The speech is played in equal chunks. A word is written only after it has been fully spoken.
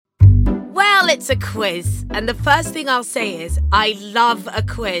it's a quiz. And the first thing I'll say is, I love a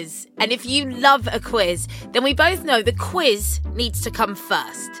quiz. And if you love a quiz, then we both know the quiz needs to come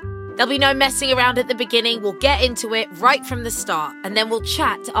first. There'll be no messing around at the beginning. We'll get into it right from the start, and then we'll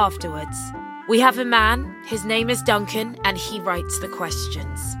chat afterwards. We have a man, his name is Duncan, and he writes the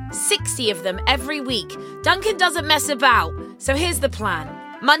questions. 60 of them every week. Duncan doesn't mess about. So here's the plan.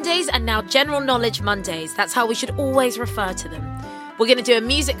 Mondays are now General Knowledge Mondays. That's how we should always refer to them. We're going to do a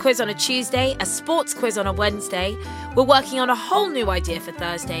music quiz on a Tuesday, a sports quiz on a Wednesday. We're working on a whole new idea for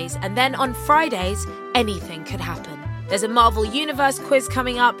Thursdays. And then on Fridays, anything could happen. There's a Marvel Universe quiz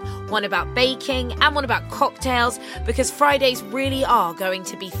coming up, one about baking and one about cocktails, because Fridays really are going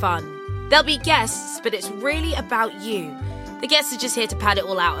to be fun. There'll be guests, but it's really about you. The guests are just here to pad it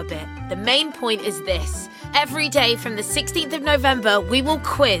all out a bit. The main point is this. Every day from the 16th of November, we will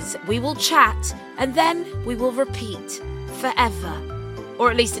quiz, we will chat, and then we will repeat forever. Or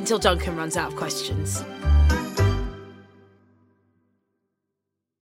at least until Duncan runs out of questions.